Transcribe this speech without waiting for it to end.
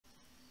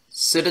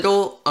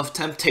Citadel of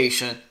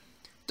Temptation.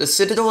 The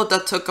Citadel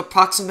that took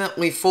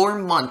approximately 4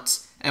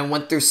 months and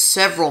went through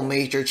several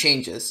major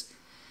changes.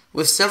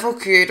 With several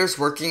creators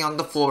working on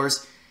the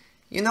floors,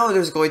 you know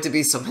there's going to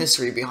be some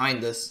history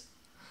behind this.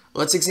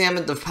 Let's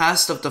examine the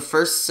past of the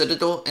first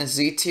Citadel in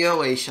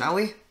ZToA, shall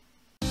we?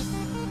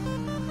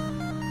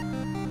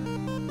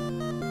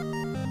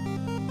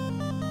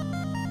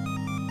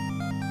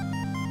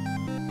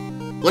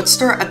 Let's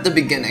start at the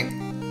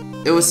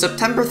beginning. It was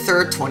September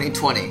 3rd,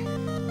 2020.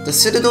 The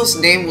Citadel's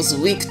name was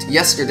leaked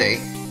yesterday,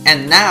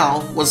 and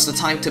now was the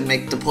time to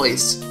make the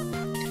place.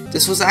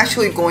 This was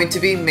actually going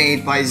to be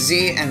made by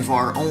Z and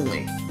VAR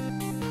only.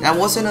 That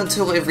wasn't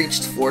until it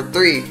reached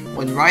 4.3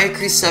 when Riot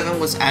Crew 7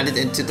 was added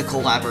into the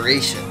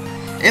collaboration,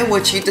 in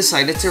which he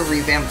decided to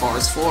revamp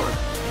VAR's floor.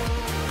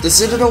 The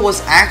Citadel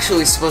was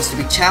actually supposed to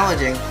be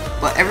challenging,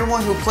 but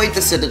everyone who played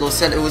the Citadel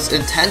said it was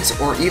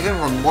intense or even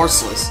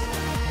remorseless.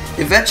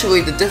 Eventually,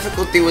 the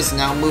difficulty was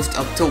now moved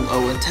up to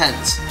low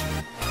intense.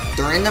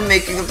 During the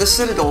making of the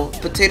Citadel,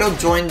 Potato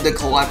joined the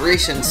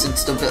collaboration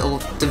since the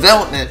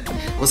development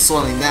was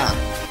slowing down.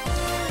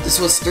 This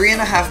was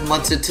 3.5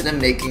 months into the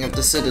making of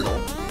the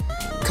Citadel.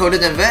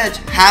 Coded and Veg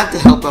had to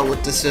help out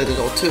with the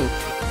Citadel too.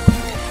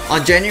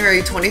 On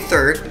January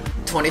 23rd,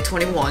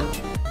 2021,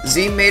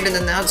 Z made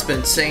an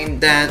announcement saying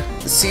that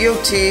the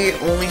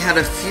COT only had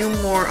a few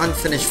more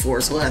unfinished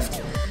floors left.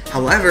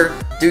 However,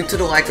 due to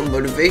the lack of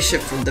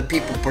motivation from the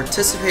people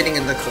participating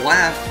in the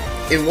collab,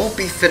 it won't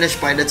be finished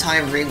by the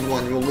time Ring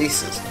 1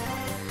 releases.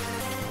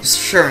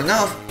 Sure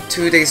enough,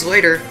 2 days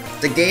later,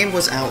 the game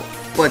was out,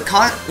 but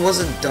COT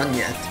wasn't done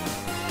yet.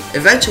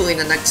 Eventually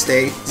the next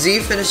day, Z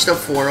finished up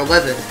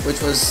 4.11,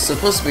 which was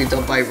supposed to be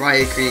done by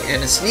Riot Crew,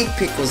 and a sneak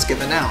peek was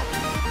given out.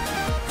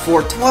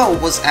 4.12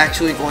 was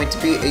actually going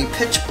to be a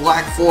pitch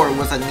black floor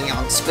with a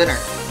neon spinner,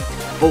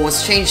 but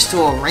was changed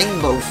to a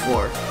rainbow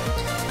floor.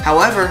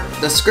 However,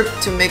 the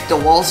script to make the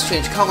walls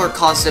change color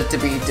caused them to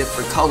be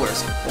different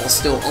colors, while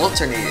still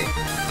alternating.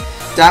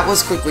 That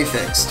was quickly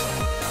fixed.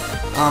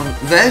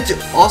 Veg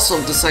also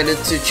decided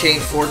to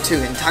change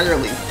 4.2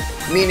 entirely,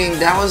 meaning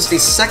that was the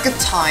second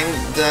time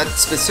that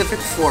specific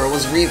floor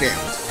was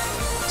revamped.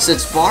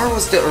 Since VAR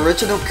was the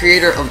original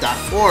creator of that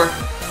floor,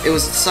 it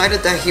was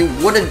decided that he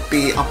wouldn't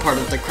be a part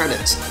of the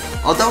credits,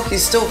 although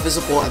he's still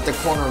visible at the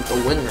corner of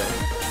the win room.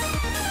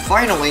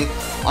 Finally,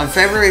 on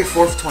February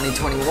 4th,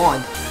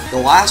 2021, the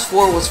last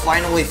floor was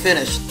finally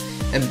finished,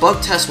 and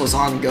bug test was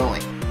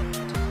ongoing.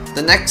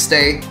 The next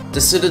day,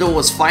 the Citadel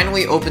was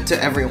finally open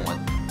to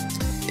everyone.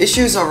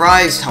 Issues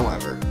arise,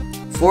 however.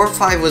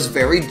 4.5 was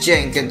very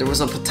jank and there was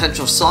a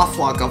potential soft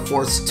lock on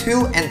floors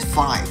 2 and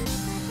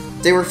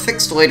 5. They were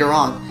fixed later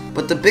on,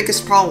 but the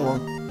biggest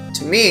problem,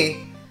 to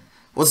me,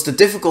 was the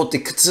difficulty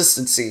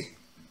consistency.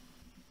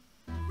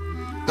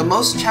 The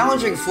most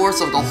challenging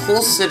floors of the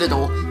whole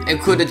Citadel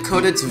included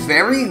Coded's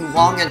very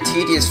long and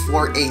tedious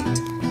floor 8,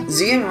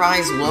 Z and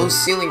Rye's low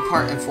ceiling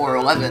part in floor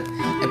 11,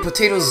 and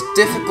Potato's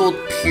difficult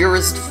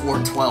purest floor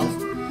 12.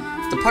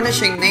 The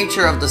punishing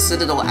nature of the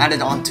Citadel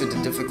added on to the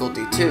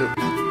difficulty too.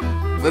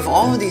 With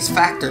all of these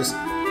factors,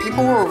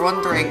 people were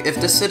wondering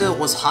if the Citadel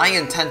was high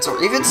intense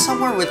or even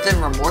somewhere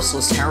within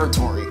remorseless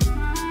territory.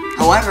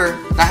 However,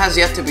 that has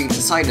yet to be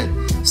decided,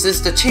 since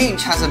the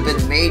change hasn't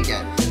been made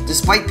yet,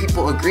 despite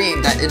people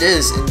agreeing that it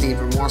is indeed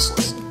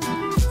remorseless.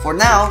 For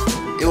now,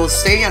 it will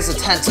stay as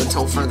intense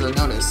until further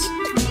notice.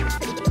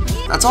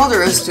 That's all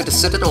there is to the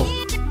Citadel.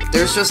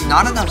 There's just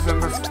not enough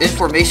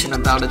information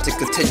about it to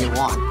continue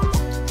on.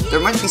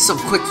 There might be some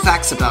quick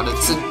facts about it,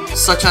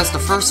 such as the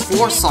first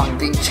floor song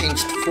being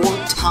changed 4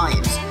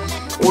 times,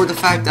 or the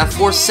fact that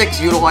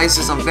 4.6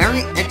 utilizes a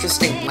very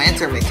interesting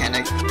lantern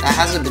mechanic that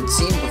hasn't been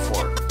seen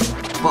before.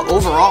 But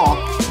overall,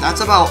 that's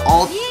about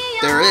all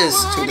there is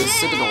to the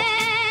Citadel.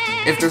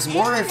 If there's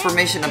more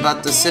information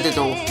about the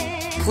Citadel,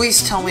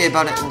 please tell me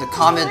about it in the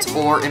comments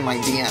or in my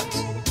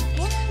DMs.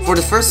 For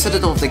the first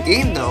Citadel of the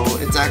game though,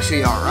 it's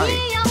actually alright.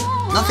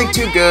 Nothing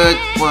too good,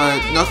 but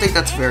nothing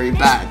that's very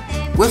bad,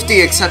 with the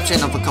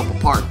exception of a couple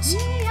parts.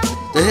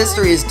 The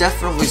history is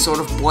definitely sort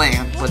of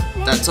bland, but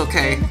that's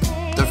okay.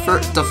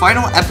 The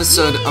final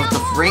episode of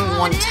the Ring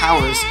 1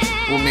 Towers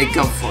will make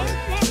up for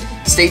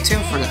it. Stay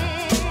tuned for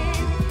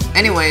that.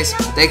 Anyways,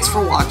 thanks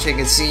for watching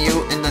and see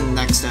you in the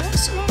next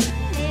episode.